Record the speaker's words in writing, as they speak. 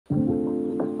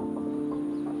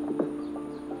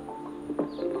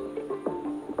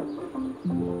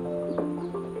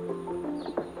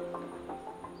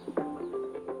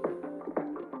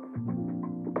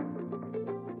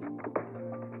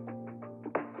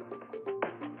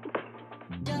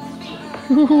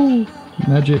Ooh,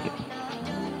 magic.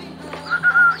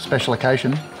 Special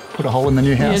occasion. Put a hole in the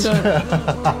new house. Yeah,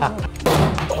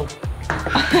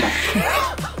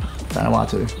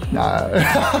 Vanuatu. No.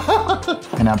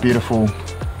 And our beautiful,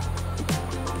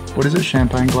 what is it,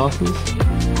 champagne glasses?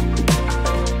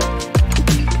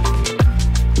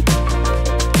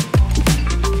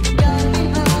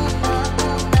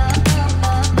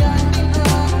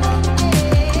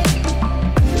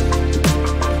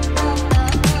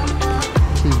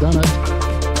 She's done it.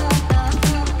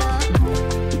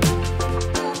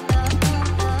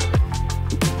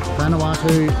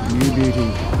 Vanuatu, new beauty.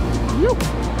 Yep.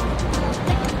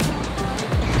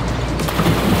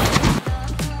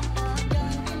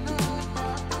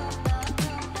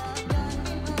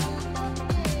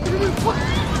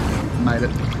 Made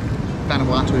it.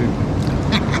 Vanuatu.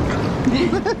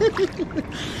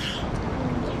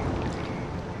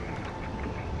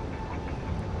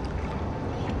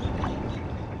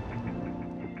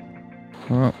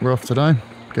 Alright, we're off today.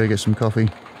 Go get some coffee,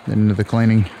 then into the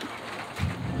cleaning.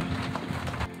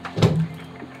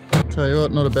 Tell you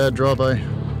what, not a bad driveway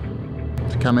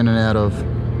to come in and out of.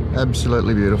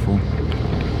 Absolutely beautiful.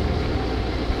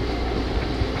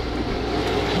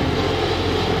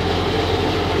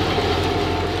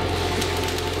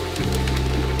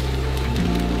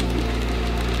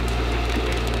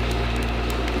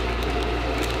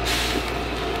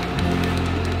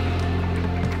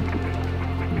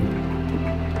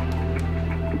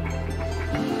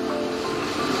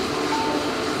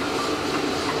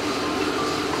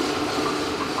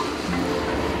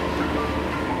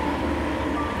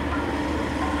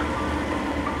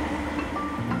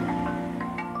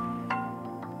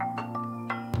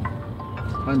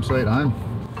 Home sweet home.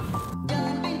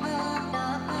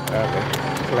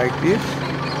 Like this.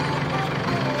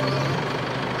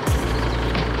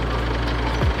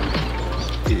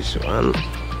 This one,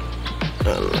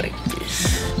 and like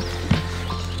this.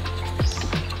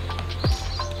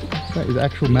 That is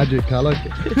actual magic colour.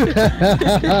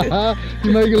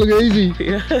 You make it look easy.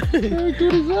 Yeah. How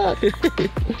good is that?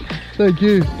 Thank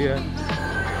you. Yeah.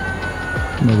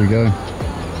 There we go.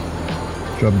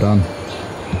 Job done.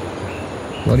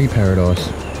 Bloody paradise.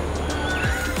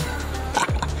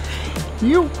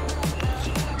 You.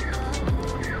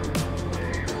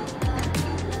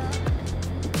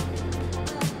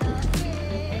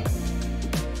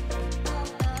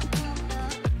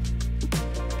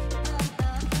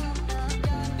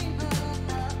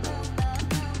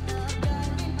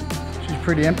 She's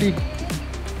pretty empty.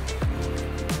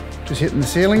 Just hitting the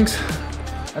ceilings.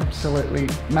 Absolutely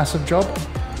massive job.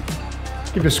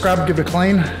 Give it a scrub, give it a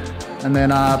clean. And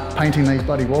then painting these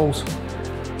bloody walls.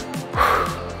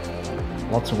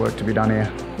 Lots of work to be done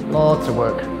here. Lots of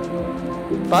work.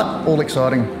 But all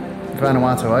exciting.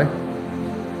 Vanuatu, eh?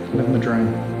 Living the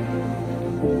dream.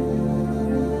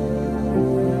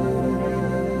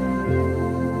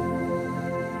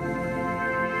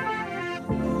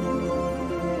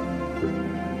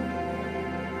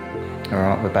 All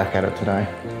right, we're back at it today.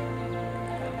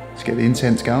 Let's get the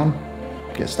incense going.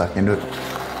 Get stuck into it.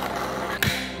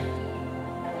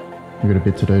 We've got a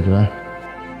bit to do today.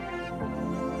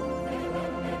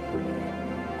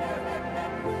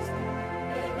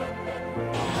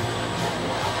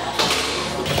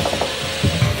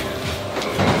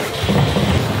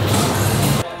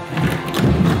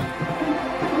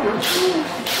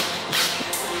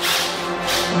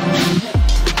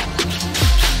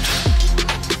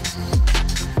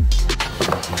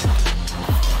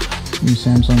 New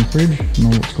Samsung fridge in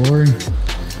all its glory.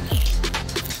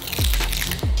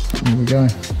 There we go.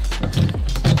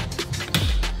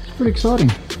 It's pretty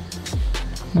exciting.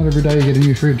 Not every day you get a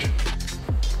new fridge.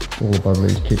 All above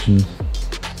these kitchens.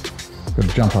 Got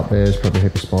to jump up there, there's probably a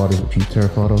heap of spiders, which I'm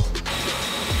terrified of.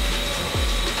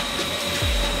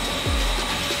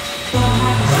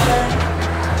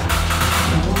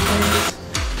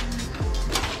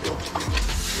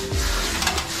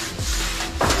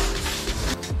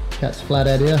 Cat's flat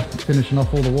out here, finishing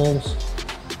off all the walls.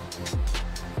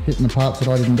 Hitting the parts that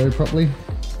I didn't do properly.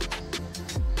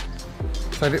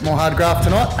 So a bit more hard graft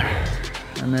tonight.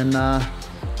 And then I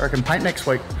reckon paint next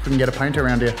week, if we can get a painter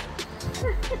around here.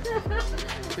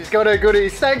 She's got her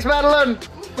goodies. Thanks, Madeline!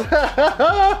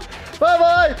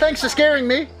 Bye-bye! Thanks for scaring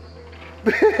me.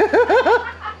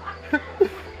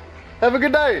 Have a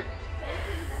good day.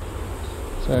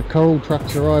 So our coral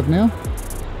truck's arrived now.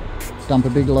 Dump a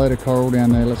big load of coral down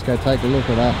there. Let's go take a look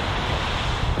at that.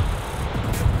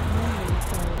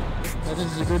 So this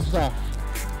is the good stuff.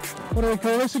 What do we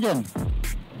call this again?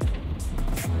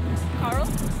 Coral?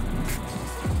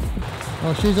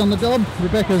 Oh, she's on the job.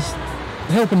 Rebecca's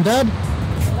helping Dad.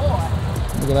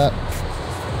 Look at that.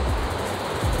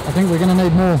 I think we're going to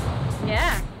need more.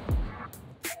 Yeah.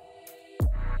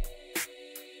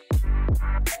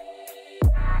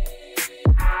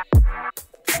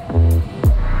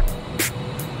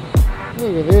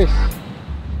 Look at this.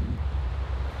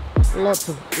 Lots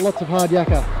of hard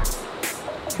yakka.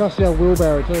 Trust the old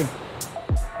wheelbarrow too.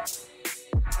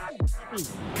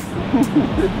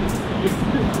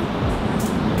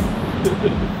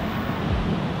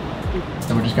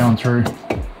 So we're just going through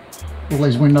all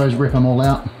these windows, rip them all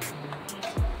out,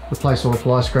 replace all the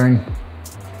fly screen,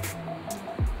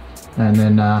 and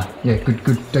then yeah, good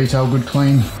detail, good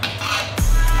clean.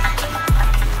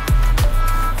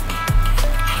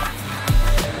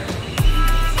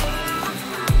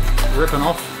 Ripping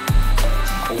off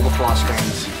all the fly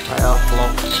screens. They are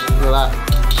blocked. Look at that.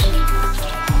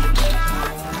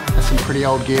 That's some pretty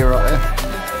old gear right there.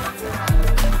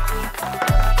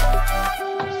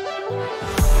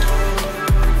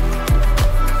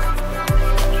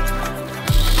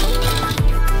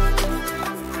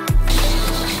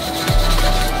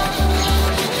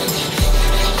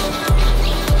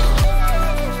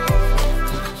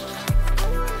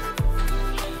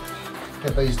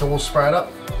 Get these doors sprayed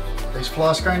up. These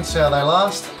fly screens, see how they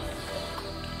last.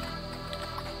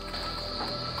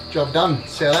 Job done.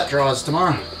 See how that dries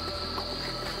tomorrow.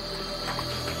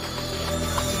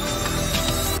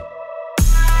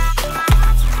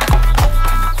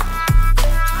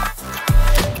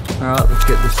 Alright, let's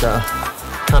get this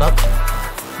cut up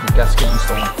and gasket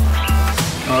installed.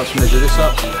 Alright, let's measure this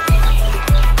up.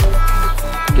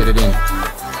 Get it in.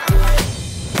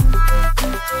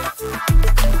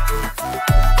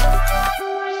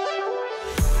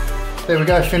 There we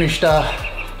go, finished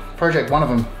project one of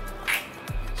them.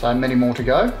 So many more to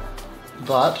go,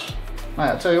 but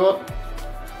mate, I'll tell you what,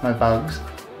 no bugs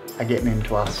are getting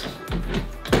into us.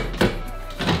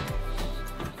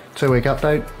 2-week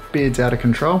update, beard's out of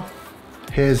control.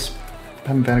 Hairs,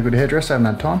 haven't found a good hairdresser, haven't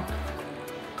had time.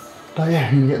 But yeah,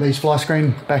 I'm gonna get these fly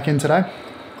screen back in today.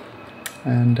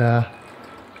 And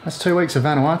that's 2 weeks of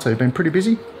Vanuatu, been pretty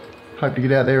busy. Hope to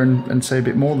get out there and see a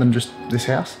bit more than just this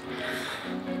house.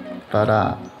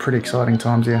 But pretty exciting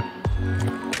times here.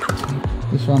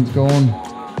 This one's gone.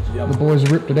 Yep. The boys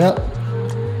have ripped it out.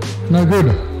 No good.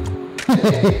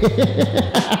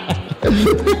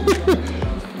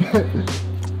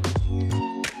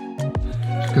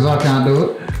 Because I can't do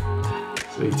it.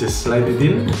 So you just slide it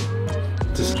in.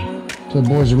 Just. So the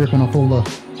boys are ripping off all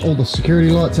the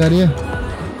security lights out here.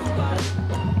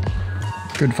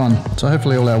 Good fun. So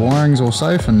hopefully all our wiring's all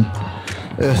safe and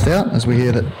earthed out, as we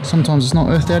hear that sometimes it's not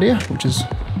earthed out here, which is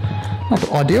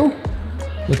not ideal.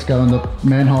 Let's go in the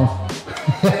manhole.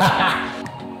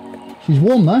 She's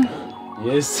warm though.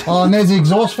 Yes. Oh, and there's the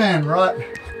exhaust fan, right?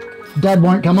 Dad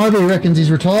won't come over, he reckons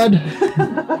he's retired.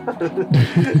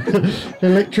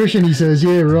 Electrician, he says,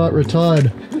 yeah, right,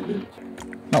 retired.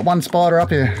 Not one spider up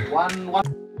here. One.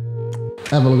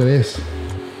 Have a look at this.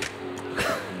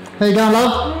 How you going,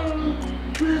 love?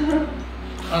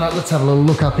 Alright, let's have a little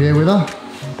look up here with her.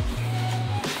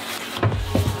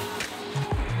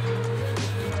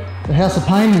 The house of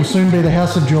pain will soon be the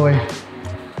house of joy.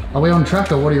 Are we on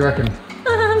track or what do you reckon?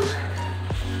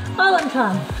 All on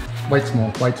time. Wait some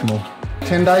more, wait some more.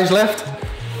 10 days left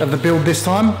of the build this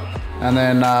time, and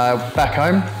then back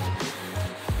home.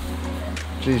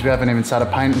 Geez, we haven't even started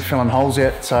painting and filling holes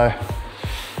yet, so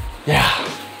yeah,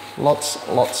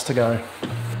 lots to go.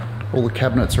 All the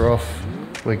cabinets are off.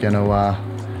 We're gonna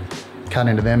cut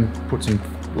into them, put some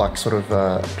like sort of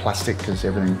plastic, because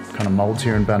everything kind of molds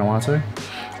here in Vanuatu.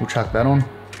 We'll chuck that on.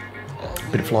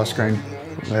 Bit of fly screen,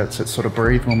 lets it sort of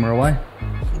breathe when we're away.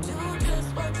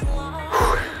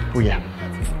 Oh yeah,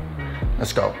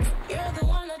 let's go.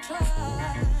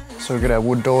 So we've got our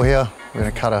wood door here. We're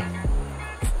gonna cut a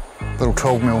little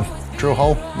 12mm drill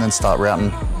hole and then start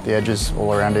routing the edges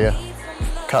all around here.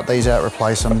 Cut these out,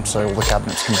 replace them so all the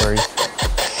cabinets can breathe.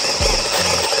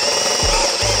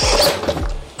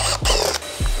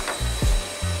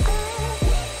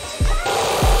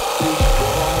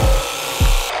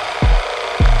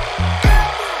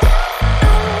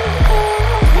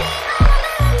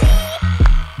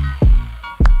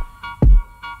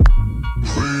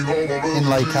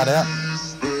 Inlay cut out.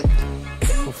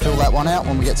 We'll fill that one out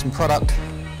when we get some product.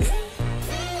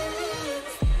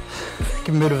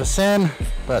 Give him a bit of a sand,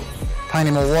 but paint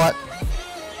him all white.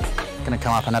 Gonna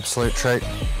come up an absolute treat.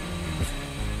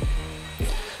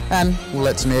 And we'll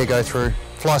let some air go through.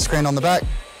 Fly screen on the back.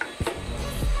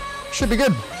 Should be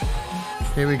good.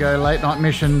 Here we go, late night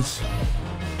missions.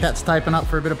 Cat's taping up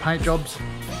for a bit of paint jobs.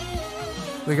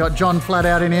 We got John flat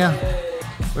out in here.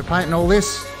 We're painting all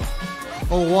this,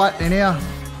 all white in here.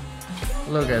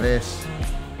 Look at this.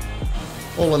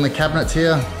 All in the cabinets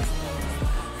here.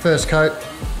 First coat.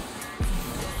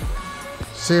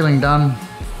 Ceiling done.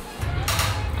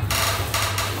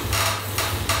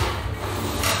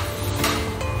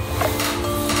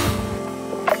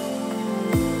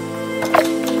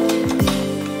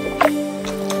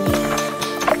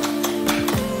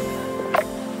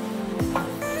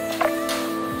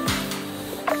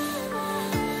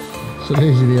 So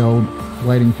these are the old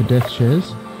waiting for death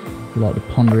chairs. You like to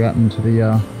ponder out into the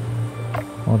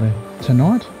either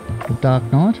tonight, the dark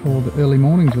night, or the early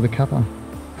mornings with a cuppa.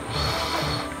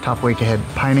 Tough week ahead.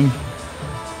 Painting,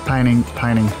 painting,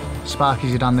 painting.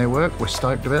 Sparkies have done their work, we're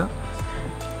stoked about.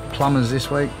 Plumbers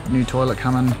this week, new toilet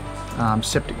coming,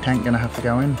 septic tank gonna have to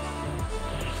go in.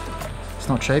 It's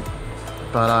not cheap,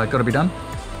 but gotta be done.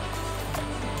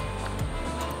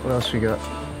 What else we got?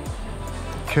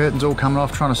 Curtains all coming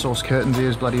off, trying to source curtains here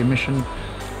is bloody a mission.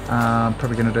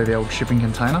 Probably going to do the old shipping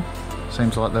container.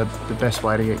 Seems like the best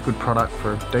way to get good product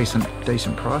for a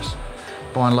decent price.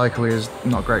 Buying locally is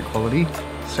not great quality,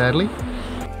 sadly.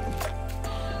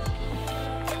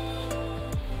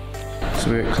 So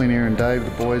we're at Clean Air and Dave,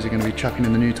 the boys are going to be chucking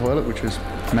in the new toilet, which was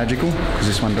magical because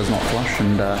this one does not flush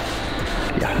and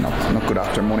yeah, not good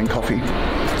after a morning coffee.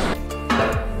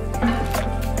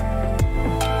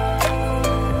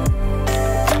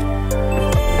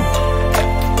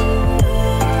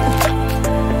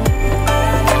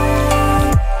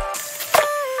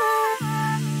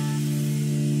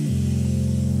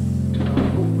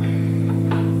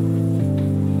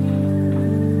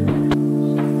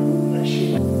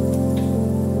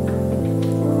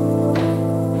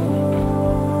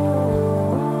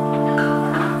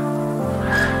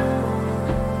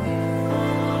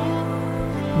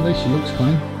 At least she looks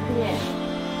clean. Yeah.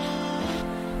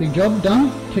 Big job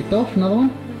done, ticked off, another one.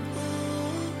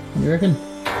 What do you reckon?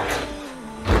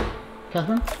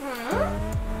 Catherine?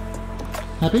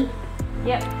 Happy?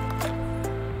 Yep.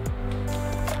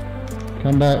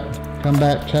 Come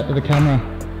back, chat to the camera.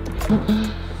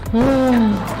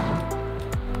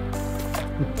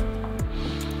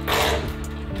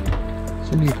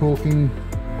 Cindy caulking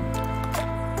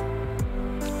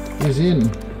is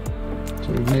in. So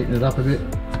we've neatened it up a bit.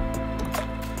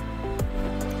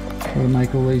 Try to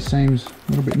make all these seams a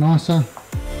little bit nicer.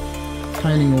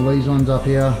 Painting all these ones up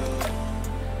here.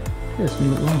 Yeah, it's gonna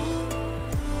look nice.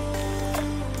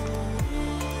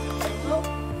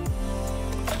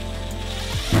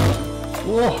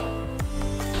 Whoa!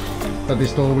 But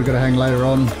this door we've got to hang later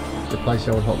on. Replace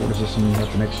the old hot water system,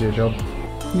 that's the next year job.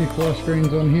 New fly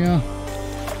screens on here.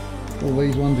 All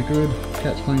these ones are good.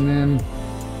 Catch clean them.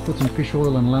 Put some fish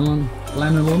oil and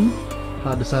lanolin.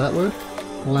 Hard to say that word.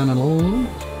 Lanolin.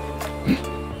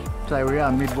 Today we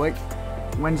are midweek,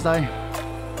 Wednesday.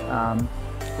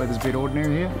 Weather's a bit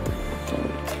ordinary here.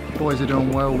 Boys are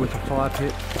doing well with the fire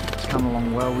pit. It's coming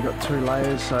along well. We've got 2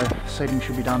 layers, so seating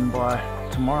should be done by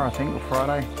tomorrow, I think, or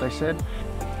Friday, they said.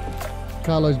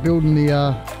 Carlo's building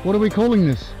the, what are we calling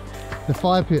this? The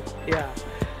fire pit. Yeah.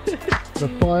 The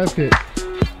fire pit.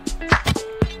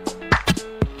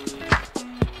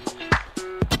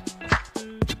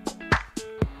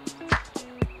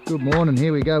 Good morning,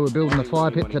 here we go, we're building the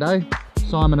fire pit today.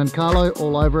 Simon and Carlo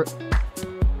all over it.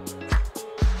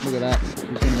 Look at that, it's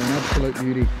going to be an absolute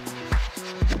beauty.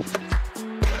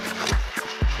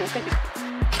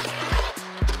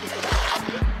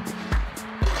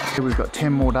 We've got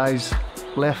 10 more days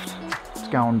left. It's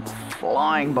going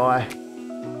flying by.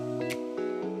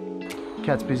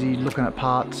 Kat's busy looking at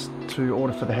parts to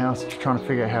order for the house, trying to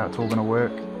figure out how it's all going to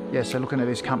work. Yeah, so looking at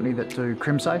this company that do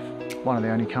CrimSafe, one of the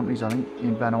only companies I think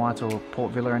in Vanuatu or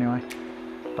Port Vila anyway.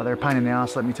 But they're a pain in the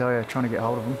ass, let me tell you, trying to get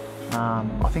hold of them.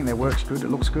 I think their work's good, it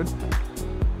looks good.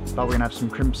 But we're going to have some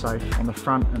CrimSafe on the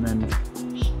front and then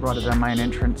right as our main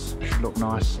entrance, should look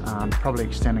nice. Probably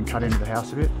extend and cut into the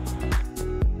house a bit.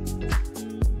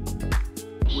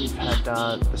 We've had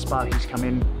the Sparkies come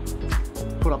in,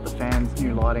 put up the fans,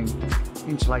 new lighting,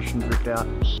 insulation's ripped out.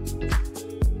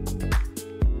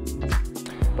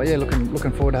 But yeah,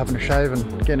 looking forward to having a shave and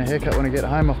getting a haircut when I get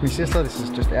home off my sister. This is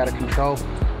just out of control.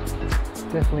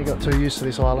 Definitely got too used to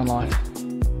this island life.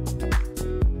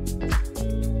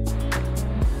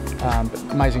 But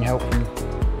amazing help from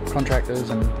contractors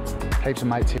and heaps of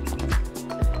mates here.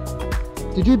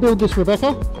 Did you build this,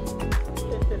 Rebecca?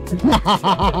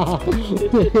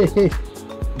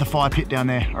 The fire pit down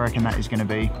there, I reckon that is going to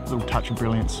be a little touch of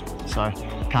brilliance. So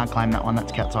can't claim that one,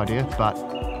 that's Kat's idea, but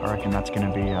I reckon that's going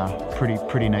to be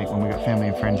pretty neat when we've got family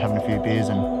and friends having a few beers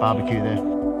and barbecue there.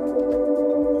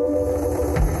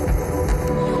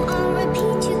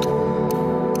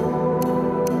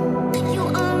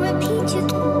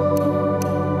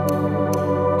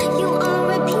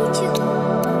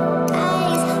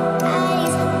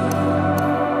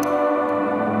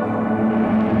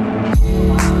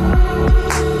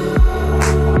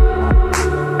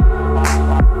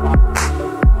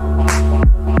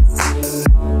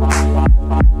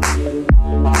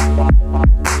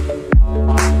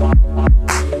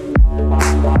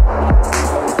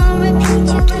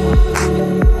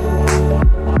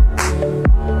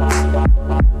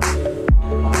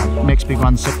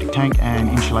 one septic tank and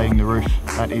insulating the roof.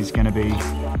 That is going to be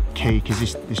key because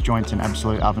this joint's an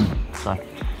absolute oven. So,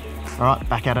 all right,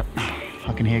 back at it.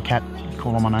 I can hear Kat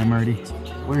calling my name already.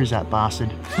 Where is that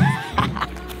bastard?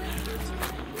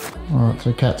 All right,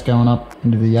 so Kat's going up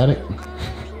into the attic,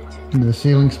 into the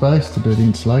ceiling space to do the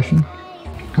insulation.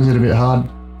 Is it a bit hard?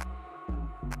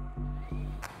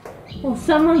 Well,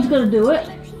 someone's got to do it.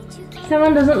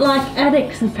 Someone doesn't like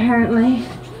attics, apparently.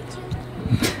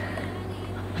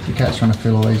 The Kat's trying to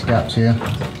fill all these gaps here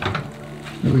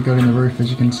that we got in the roof, as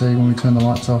you can see when we turn the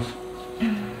lights off.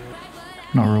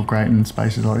 Not real great in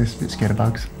spaces like this, a bit scared of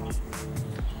bugs.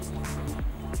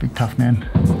 Big tough man.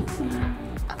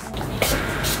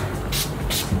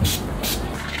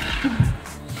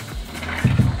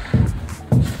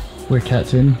 Where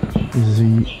Kat's in is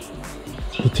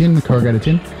the tin, the corrugated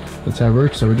tin. That's our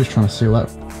roof, so we're just trying to seal that.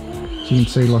 So you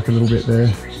can see like a little bit there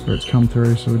where it's come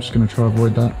through, so we're just going to try to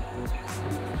avoid that.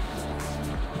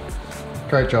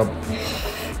 Great job.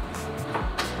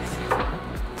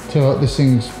 Tell you what, this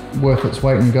thing's worth its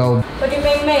weight in gold. What do you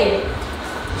mean me?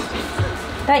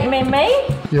 Don't you mean me?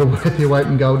 You're worth your weight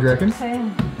in gold, do you reckon? Yeah.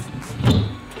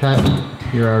 Kat,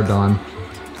 you are a dime.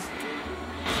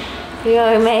 You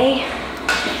owe me.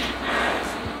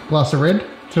 Glass of red?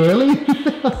 Too early?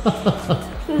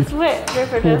 It's wet,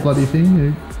 Poor bloody thing,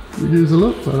 you use a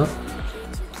lot. Right.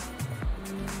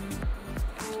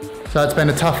 So it's been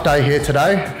a tough day here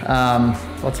today.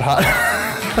 Lots of heart.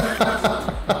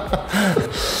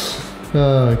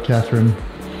 Oh, Catherine.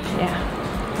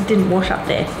 Yeah, it didn't wash up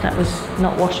there. That was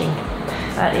not washing.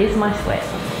 That is my sweat.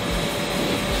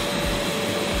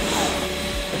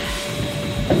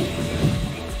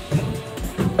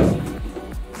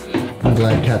 I'm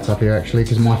glad Kat's up here actually,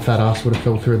 because my fat ass would have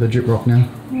fell through the gyp rock now.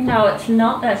 No, it's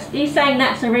not. You're saying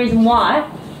that's the reason why?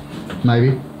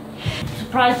 Maybe.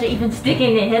 Surprised that you've been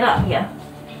sticking your head up here.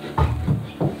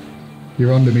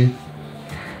 You're onto me.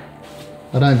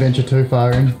 I don't venture too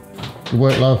far in. Good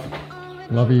work, love.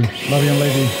 Love you. Love you and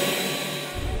leave you.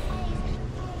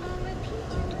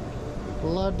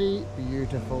 Bloody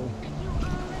beautiful.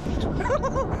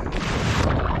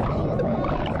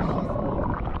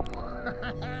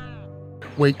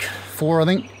 Week 4, I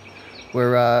think. We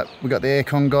got the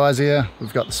aircon guys here.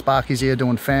 We've got the Sparkies here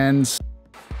doing fans.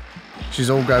 She's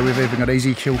all go. We've even got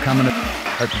Easy Kill coming.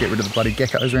 Hope to get rid of the bloody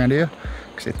geckos around here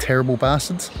because they're terrible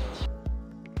bastards.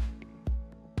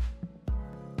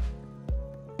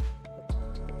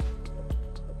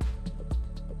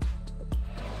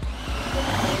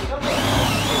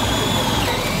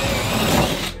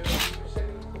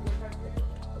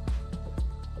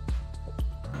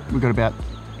 We've got about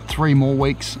 3 more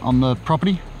weeks on the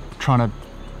property, trying to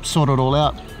sort it all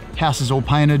out. House is all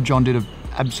painted. John did an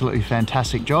absolutely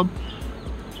fantastic job.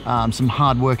 Some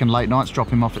hard work and late nights,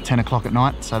 dropping him off at 10 o'clock at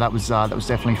night. So that was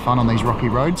definitely fun on these rocky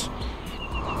roads.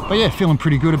 But yeah, feeling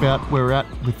pretty good about where we're at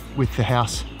with the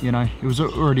house. You know, it was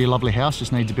already a lovely house,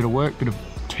 just needs a bit of work, bit of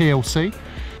TLC.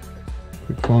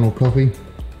 Quick final coffee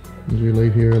as we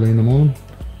leave here early in the morning.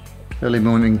 Early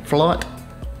morning flight,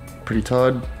 pretty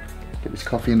tired. Get this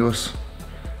coffee into us.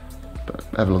 But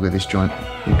have a look at this joint.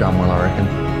 We've done well, I reckon.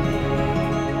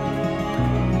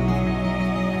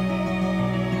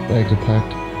 Bags are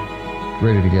packed.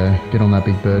 Ready to go. Get on that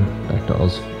big bird. Back to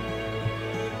Oz.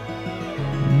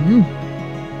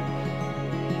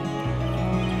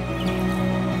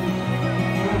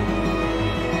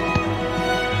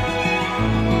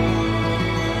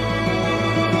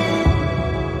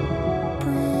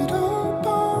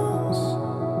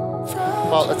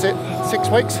 Well, that's it. 6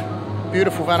 weeks.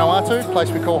 Beautiful Vanuatu, place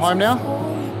we call home now.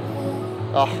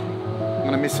 Oh, I'm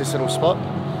gonna miss this little spot.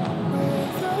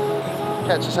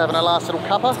 Kat's just having her last little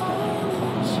cuppa.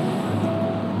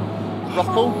 Rock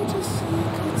pool.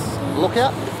 Look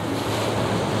out.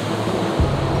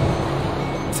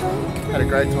 Had a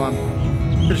great time.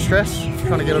 Bit of stress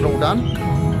trying to get it all done,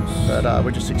 but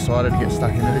we're just excited to get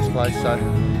stuck into this place. So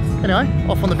anyway,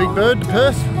 off on the big bird to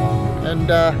Perth, and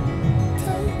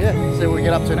yeah, see what we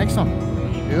get up to next time.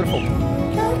 Beautiful.